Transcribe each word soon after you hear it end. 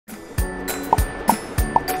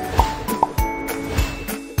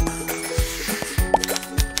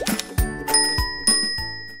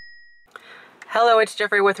it's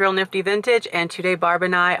Jeffrey with Real Nifty Vintage, and today Barb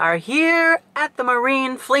and I are here at the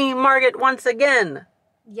Marine Flea Market once again.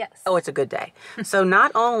 Yes. Oh, it's a good day. So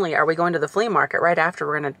not only are we going to the flea market, right after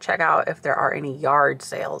we're going to check out if there are any yard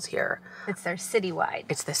sales here. It's their citywide.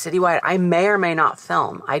 It's the citywide. I may or may not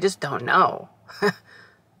film. I just don't know.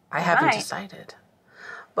 I haven't decided.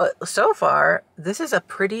 But so far, this is a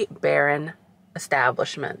pretty barren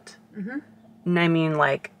establishment. And I mean,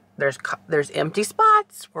 like, there's empty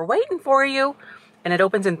spots. We're waiting for you. And it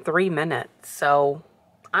opens in 3 minutes. So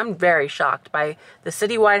I'm very shocked by the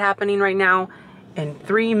citywide happening right now and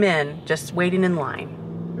 3 men just waiting in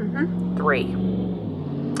line. 3.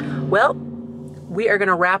 Well, we are going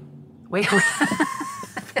to wrap. Wait.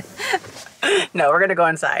 No, we're going to go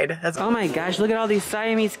inside. Oh my gosh, look at all these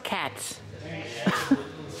Siamese cats.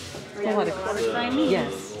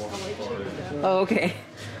 Yes. Oh, okay.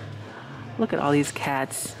 Look at all these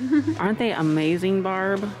cats. Aren't they amazing,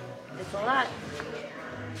 Barb? It's a lot.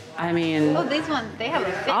 I mean... Oh, these ones, they have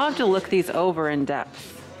a fish. I'll have to look these over in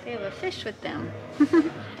depth. They have a fish with them.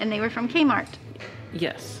 And they were from Kmart.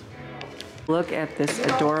 Yes. Look at this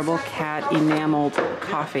adorable cat enameled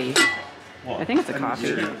coffee. I think it's a coffee.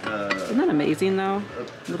 Isn't that amazing, though?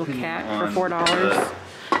 Little cat for $4.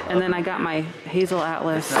 And then I got my Hazel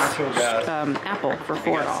Atlas apple for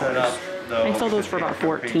 $4. I sell those for about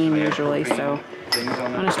 $14 usually, so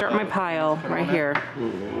I'm gonna start my pile right here.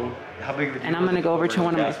 And I'm gonna go over to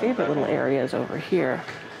one of my favorite little areas over here.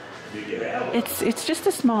 It's just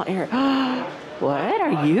a small area. What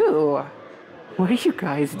are you? What are you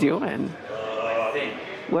guys doing?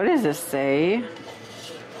 What does this say?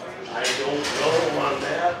 I don't know on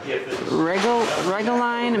that.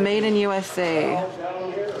 Regaline made in USA.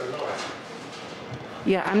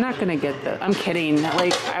 Yeah, I'm not gonna get that. I'm kidding.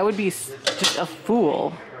 Like, I would be just a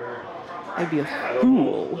fool. I'd be a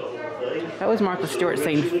fool. That was Martha Stewart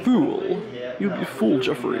saying fool. You'd be a fool,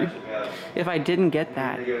 Jeffrey. If I didn't get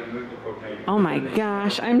that. Oh my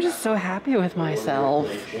gosh, I'm just so happy with myself.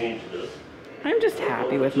 I'm just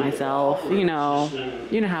happy with myself. You know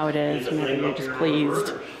how it is whenever you're just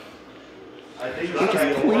pleased. You're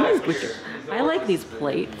just pleased with your... I like these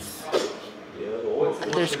plates.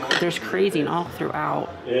 There's crazing all throughout.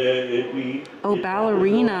 Oh,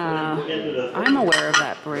 Ballerina. I'm aware of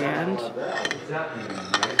that brand.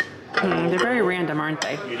 They're very random, aren't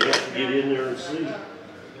they?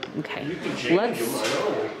 Okay.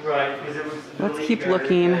 Let's keep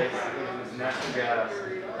looking.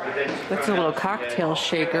 That's a little cocktail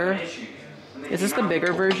shaker. Is this the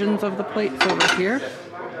bigger versions of the plates over here?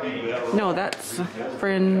 No, that's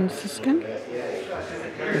Franciscan.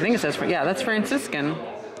 I think it says, yeah, that's Franciscan.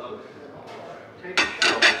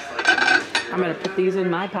 I'm gonna put these in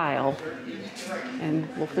my pile and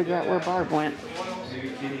we'll figure out where Barb went.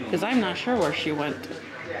 Because I'm not sure where she went.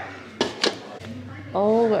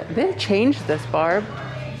 Oh, they've changed this, Barb.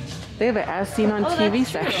 They have an as seen on TV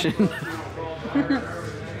section.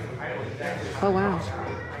 Oh, wow.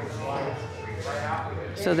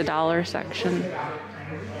 So the dollar section.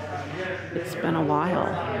 It's been a while.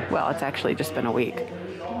 Well, it's actually just been a week.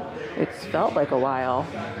 It's felt like a while.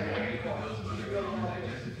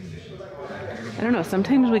 I don't know,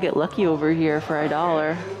 sometimes we get lucky over here for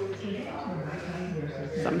 $1.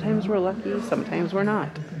 Sometimes we're lucky, sometimes we're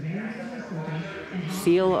not.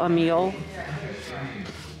 Seal a meal.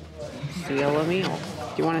 Seal a meal.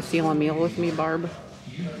 Do you want to seal a meal with me, Barb?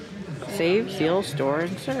 Save, seal, store,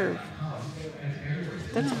 and serve.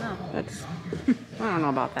 That's I don't know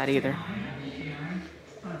about that either.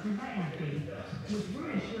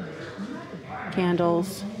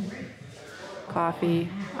 Candles, coffee,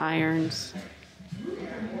 irons.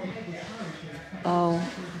 Oh,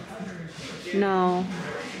 no.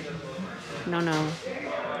 No.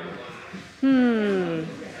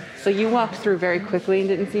 So you walked through very quickly and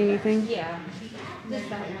didn't see anything? Yeah.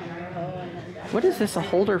 What is this a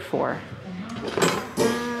holder for?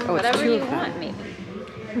 Oh, whatever you want, maybe.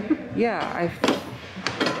 Yeah,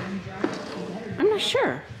 I'm not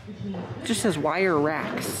sure. It just says wire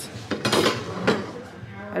racks.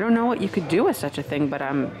 I don't know what you could do with such a thing, but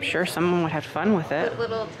I'm sure someone would have fun with it. Put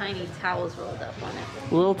little tiny towels rolled up on it.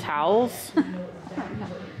 Little towels?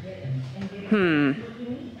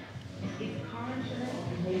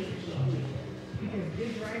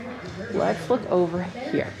 Let's look over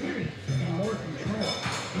here.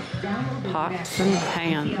 Pots and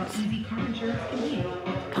pans.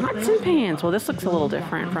 Pots and pans. Well, this looks a little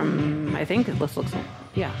different from, I think this looks,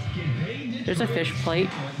 yeah. There's a fish plate.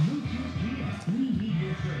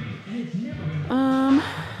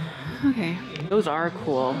 Okay. Those are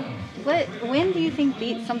cool. When do you think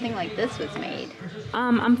something like this was made?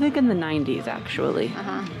 I'm thinking the 90s, actually.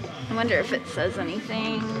 I wonder if it says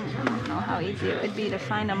anything. I don't know how easy it would be to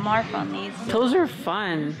find a mark on these. Those are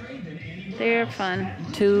fun. They're fun.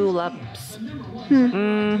 Tulips.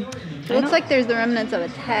 It looks like there's the remnants of a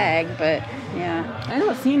tag, but yeah. I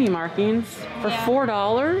don't see any markings. For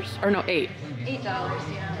 $4? Or no, $8. $8,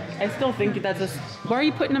 yeah. I still think that's a... Why are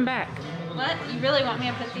you putting them back? What? You really want me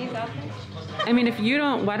to put these out? I mean, if you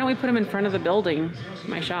don't, why don't we put them in front of the building,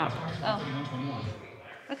 my shop? Oh.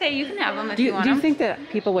 Okay, you can have them if you want Do them. you think that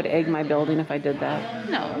people would egg my building if I did that?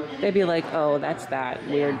 No. They'd be like, oh, that's that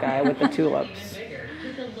weird guy with the tulips.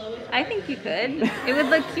 I think you could. It would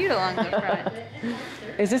look cute along the front.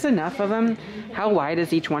 Is this enough of them? How wide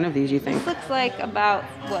is each one of these, you think? This looks like about,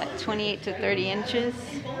 what, 28 to 30 inches?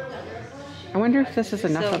 I wonder if this is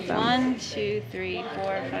enough of them. 1, 2, 3,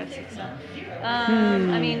 4, 5, 6, 7.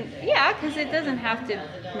 I mean, yeah, because it doesn't have to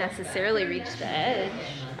necessarily reach the edge.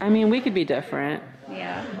 I mean, we could be different.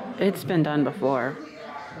 Yeah. It's been done before.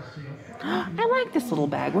 I like this little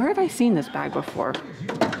bag. Where have I seen this bag before?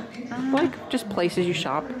 Like just places you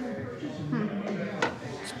shop.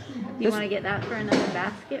 You want to get that for another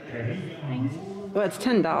basket for things? Well, it's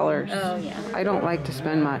 $10. Oh, yeah. I don't like to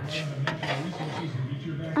spend much.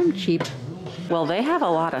 I'm cheap. Well, they have a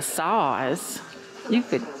lot of saws. You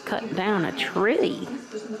could cut down a tree.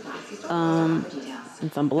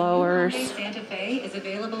 And some blowers. Santa Fe is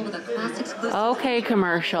available with a class-exclusive Okay,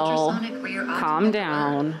 commercial. ultrasonic rear Calm optical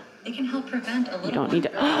down. LED. It can help prevent a little. You don't need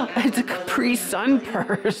to. Oh, it's a Capri Sun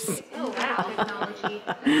purse. Oh, wow.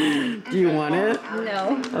 Do you want it?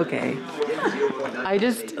 No. Okay.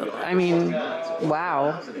 I mean,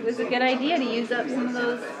 wow. It was a good idea to use up some of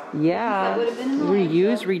those. Yeah. That would have been annoying.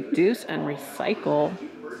 Reuse, reduce, and recycle.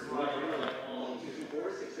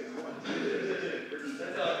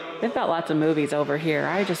 They've got lots of movies over here.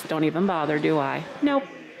 I just don't even bother, do I? Nope.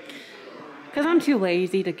 Because I'm too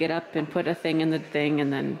lazy to get up and put a thing in the thing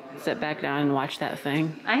and then sit back down and watch that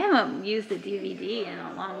thing. I haven't used a DVD in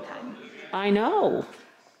a long time. I know.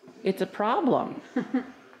 It's a problem.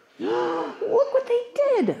 Look what they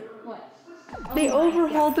did. What? They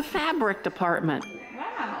overhauled the fabric department.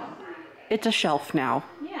 Wow. It's a shelf now.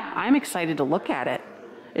 Yeah. I'm excited to look at it.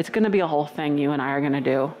 It's going to be a whole thing you and I are going to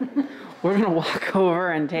do. We're going to walk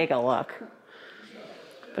over and take a look.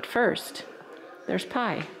 But first, there's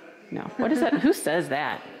pie. No, what is that? Who says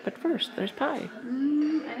that? But first, there's pie. I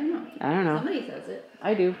don't know. I don't know. Somebody says it.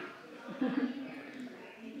 I do.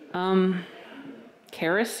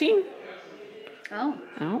 Kerosene? Oh.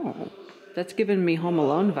 Oh, that's giving me Home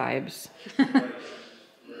Alone vibes.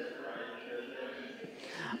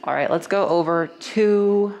 All right, let's go over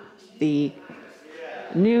to the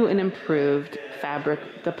new and improved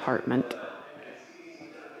fabric department.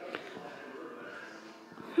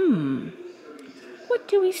 What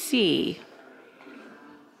do we see?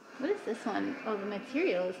 What is this one? Oh, the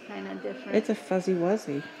material is kind of different. It's a fuzzy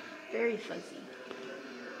wuzzy. Very fuzzy.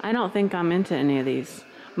 I don't think I'm into any of these.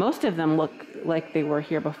 Most of them look like they were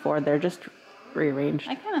here before. They're just rearranged.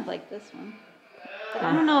 I kind of like this one. But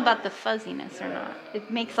I don't know about the fuzziness or not. It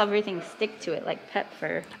makes everything stick to it like pet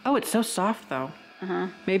fur. Oh, it's so soft though.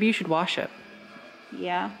 Maybe you should wash it.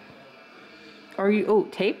 Yeah,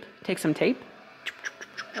 Tape? Take some tape.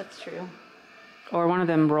 that's true. Or one of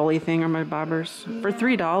them rolly thing or my bobbers. For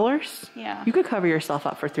 $3? Yeah. You could cover yourself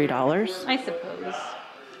up for $3. I suppose.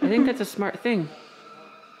 I think that's a smart thing.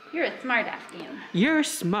 You're a smart Afghan. You're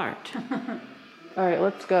smart. All right,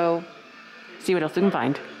 let's go see what else we can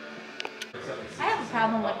find. I have a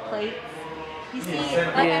problem with plates. You see,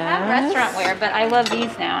 like I have restaurant wear, but I love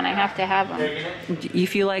these now and I have to have them.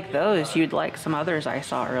 If you like those, you'd like some others I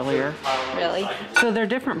saw earlier. Really? So they're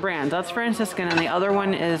different brands. That's Franciscan, and the other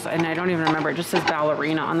one is, and I don't even remember, it just says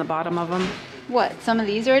Ballerina on the bottom of them. What? Some of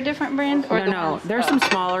these are a different brand? Or No, there's some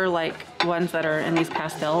smaller, like, ones that are in these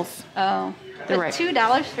pastels. Oh. They're But right.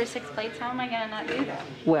 $2 for 6 plates, how am I going to not do that?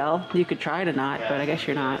 Well, you could try to not, but I guess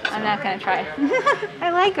you're not. I'm not going to try.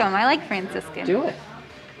 I like them. I like Franciscan. Do it.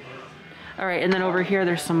 All right, and then over here,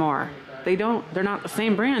 there's some more. They're not the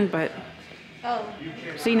same brand, but Oh.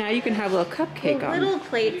 see, now you can have a little cupcake Well, on. little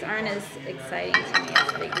plates aren't as exciting to me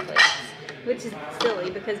as big plates. Which is silly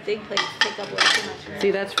because big plates take up way too much room.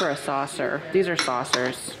 See, that's for a saucer. These are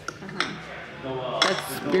saucers.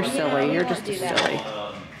 You're silly. You're just do that. silly.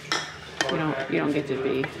 You don't get to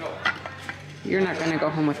be. You're not gonna go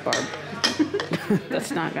home with Barb. That's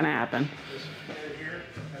not gonna happen.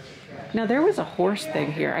 Now there was a horse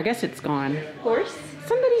thing here. I guess it's gone. Horse?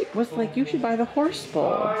 Somebody was like, you should buy the horse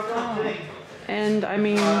bowl. And I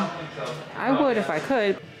mean, I would if I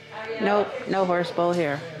could. Nope, no horse bowl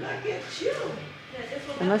here.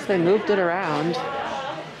 Unless they moved it around.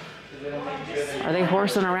 Are they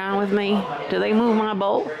horsing around with me? Do they move my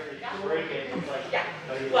bowl?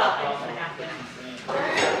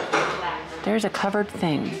 There's a covered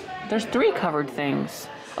thing. There's 3 covered things.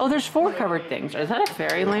 Oh, there's 4 covered things. Is that a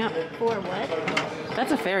fairy lamp? 4 what?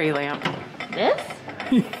 That's a fairy lamp. This?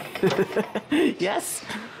 Yes.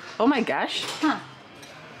 Oh my gosh. Huh.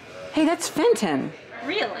 Hey, that's Fenton.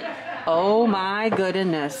 Really? Oh my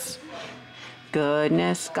goodness.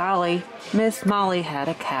 Goodness golly. Miss Molly had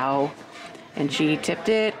a cow and she tipped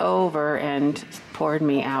it over and poured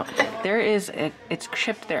me out. It's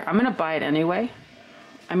shipped there. I'm gonna buy it anyway.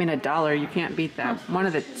 I mean, $1, you can't beat that. One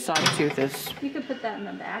of the sawtooth is... You could put that in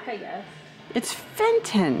the back, I guess. It's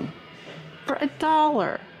Fenton for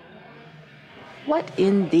 $1. What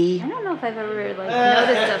in the... I don't know if I've ever like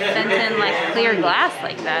noticed a Fenton like clear glass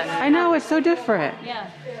like that. I know, it's so different. Yeah.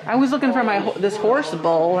 I was looking for this horse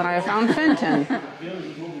bowl and I found Fenton.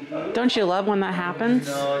 Don't you love when that happens?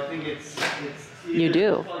 No, I think it's You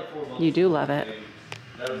do. You do love it.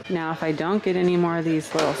 Now, if I don't get any more of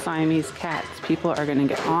these little Siamese cats, people are going to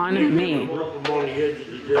get on me.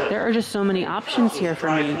 There are just so many options here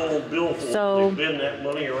for me. So,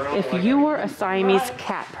 if you were a Siamese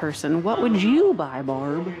cat person, what would you buy,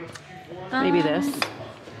 Barb? Maybe this.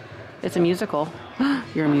 It's a musical.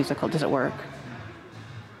 You're a musical. Does it work?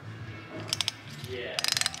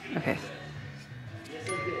 Okay.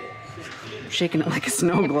 I'm shaking it like a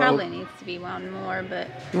snow globe. It probably needs to be wound more, but...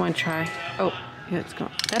 You want to try? Oh. Yeah, it's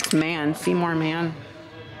going. That's Man. Seymour Man.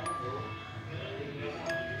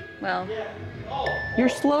 Well, you're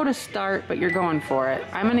slow to start, but you're going for it.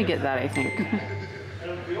 I'm gonna get that, I think.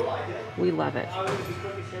 We love it.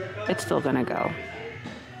 It's still gonna go.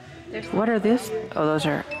 What are this? Oh, those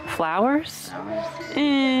are flowers?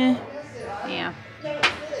 Yeah.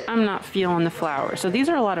 I'm not feeling the flowers. So these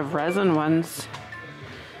are a lot of resin ones.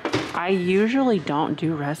 I usually don't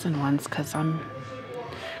do resin ones because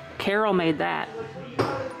Carol made that.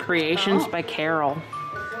 Creations by Carol.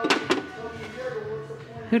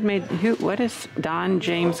 What is Don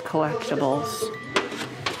James Collectibles?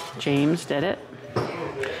 James did it.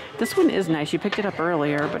 This one is nice. You picked it up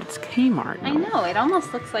earlier, but it's Kmart. I know. It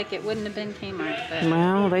almost looks like it wouldn't have been Kmart, but...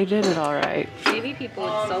 Well, they did it all right. Maybe people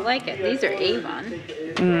would still like it. These are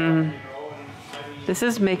Avon. This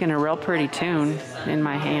is making a real pretty tune in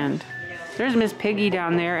my hand. There's Miss Piggy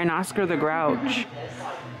down there and Oscar the Grouch.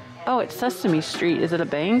 Oh, it's Sesame Street. Is it a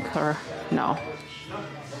bank or no?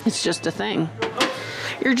 It's just a thing.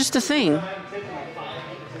 You're just a thing.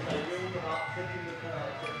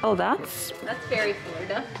 Oh, that's very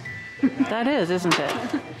Florida. That is, isn't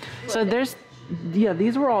it? So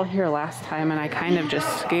these were all here last time and I kind of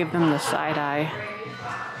just gave them the side eye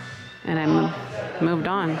and I moved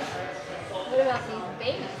on. What about these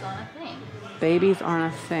babies on a thing? Babies on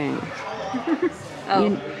a thing.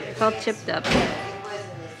 It's all chipped up.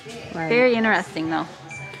 Right. Very interesting, though.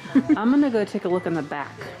 I'm going to go take a look in the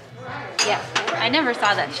back. Yeah. I never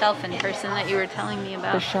saw that shelf in person that you were telling me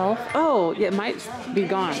about. The shelf? Oh, yeah, it might be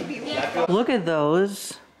gone. Look at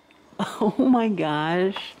those. Oh, my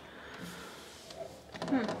gosh.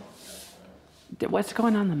 What's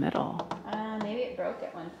going on in the middle? Maybe it broke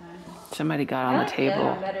at one time. Somebody got on the table. I like the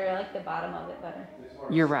other one better. I like the bottom of it better.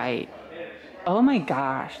 You're right. Oh my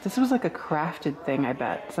gosh, this was like a crafted thing, I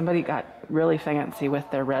bet. Somebody got really fancy with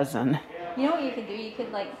their resin. You know what you could do? You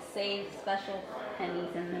could like save special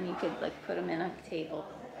pennies and then you could like put them in a table.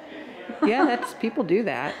 Yeah, people do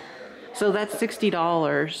that. So that's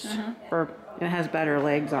 $60 for, it has better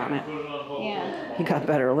legs on it. Yeah. You got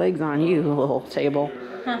better legs on you, little table.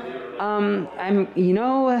 Huh.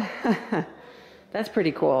 That's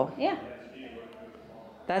pretty cool. Yeah.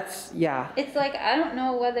 Yeah. It's like, I don't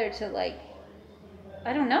know whether to like,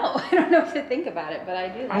 I don't know. I don't know what to think about it, but I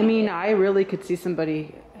do like it. I really could see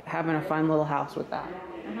somebody having a fun little house with that.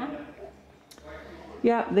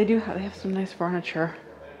 Yeah, they have some nice furniture.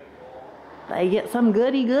 They get some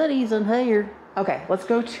goodies in here. Okay, let's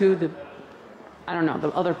go to the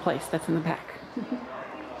other place that's in the back.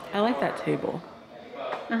 I like that table.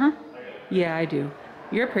 Yeah, I do.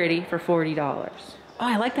 You're pretty for $40. Oh,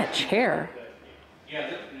 I like that chair.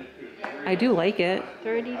 I do like it.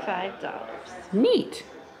 $35. Neat.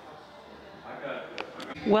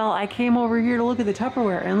 Well, I came over here to look at the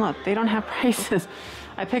Tupperware, and look, they don't have prices.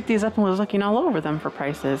 I picked these up and was looking all over them for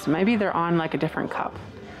prices. Maybe they're on like a different cup.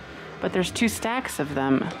 But there's 2 stacks of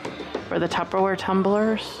them for the Tupperware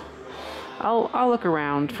tumblers. I'll look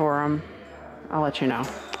around for them. I'll let you know.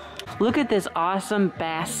 Look at this awesome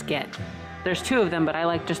basket. There's two of them, but I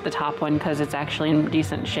like just the top one because it's actually in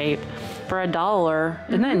decent shape. For $1,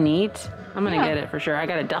 isn't that neat? I'm gonna get it for sure. I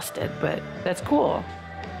gotta dust it, but that's cool.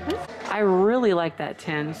 I really like that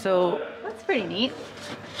tin. So That's pretty neat.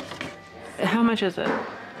 how much is it?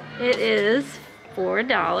 It is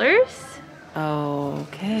 $4.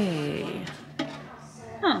 Okay.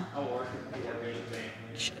 Huh.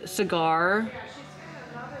 Cigar.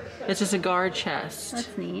 It's a cigar chest.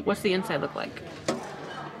 That's neat. What's the inside look like?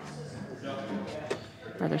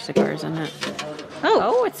 Are there cigars in it?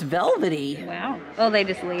 Oh, it's velvety. Wow. Oh, they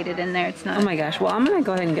just laid it in there. It's not. Oh my gosh. Well, I'm gonna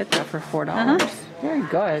go ahead and get that for $4. Very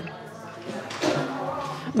good.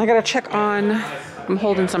 I gotta check on, I'm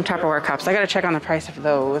holding some Tupperware cups. I gotta check on the price of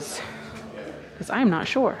those because I'm not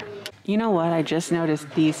sure. You know what? I just noticed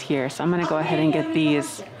these here, so I'm gonna go ahead and get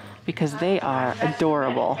these because they are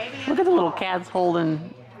adorable. Look at the little cats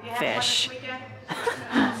holding fish.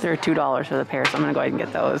 They're $2 for the pair, so I'm gonna go ahead and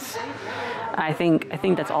get those. I think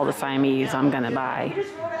that's all the Siamese I'm gonna buy.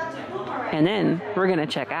 And then we're gonna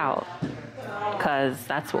check out because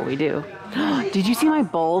that's what we do. Did you see my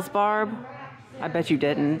bowls, Barb? I bet you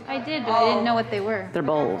didn't. I did, but I didn't know what they were. They're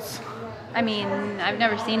bowls. I mean, I've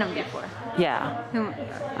never seen them before. Yeah.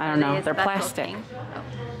 I don't know. They're plastic.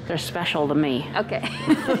 They're special to me. Okay.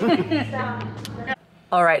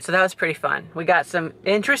 All right, so that was pretty fun. We got some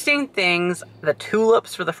interesting things. The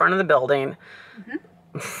tulips for the front of the building.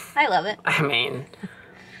 I love it. I mean,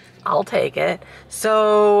 I'll take it.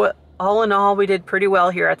 So all in all, we did pretty well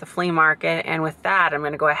here at the flea market. And with that, I'm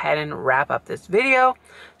going to go ahead and wrap up this video.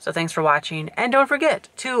 So thanks for watching. And don't forget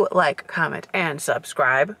to like, comment, and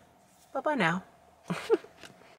subscribe. Bye-bye now.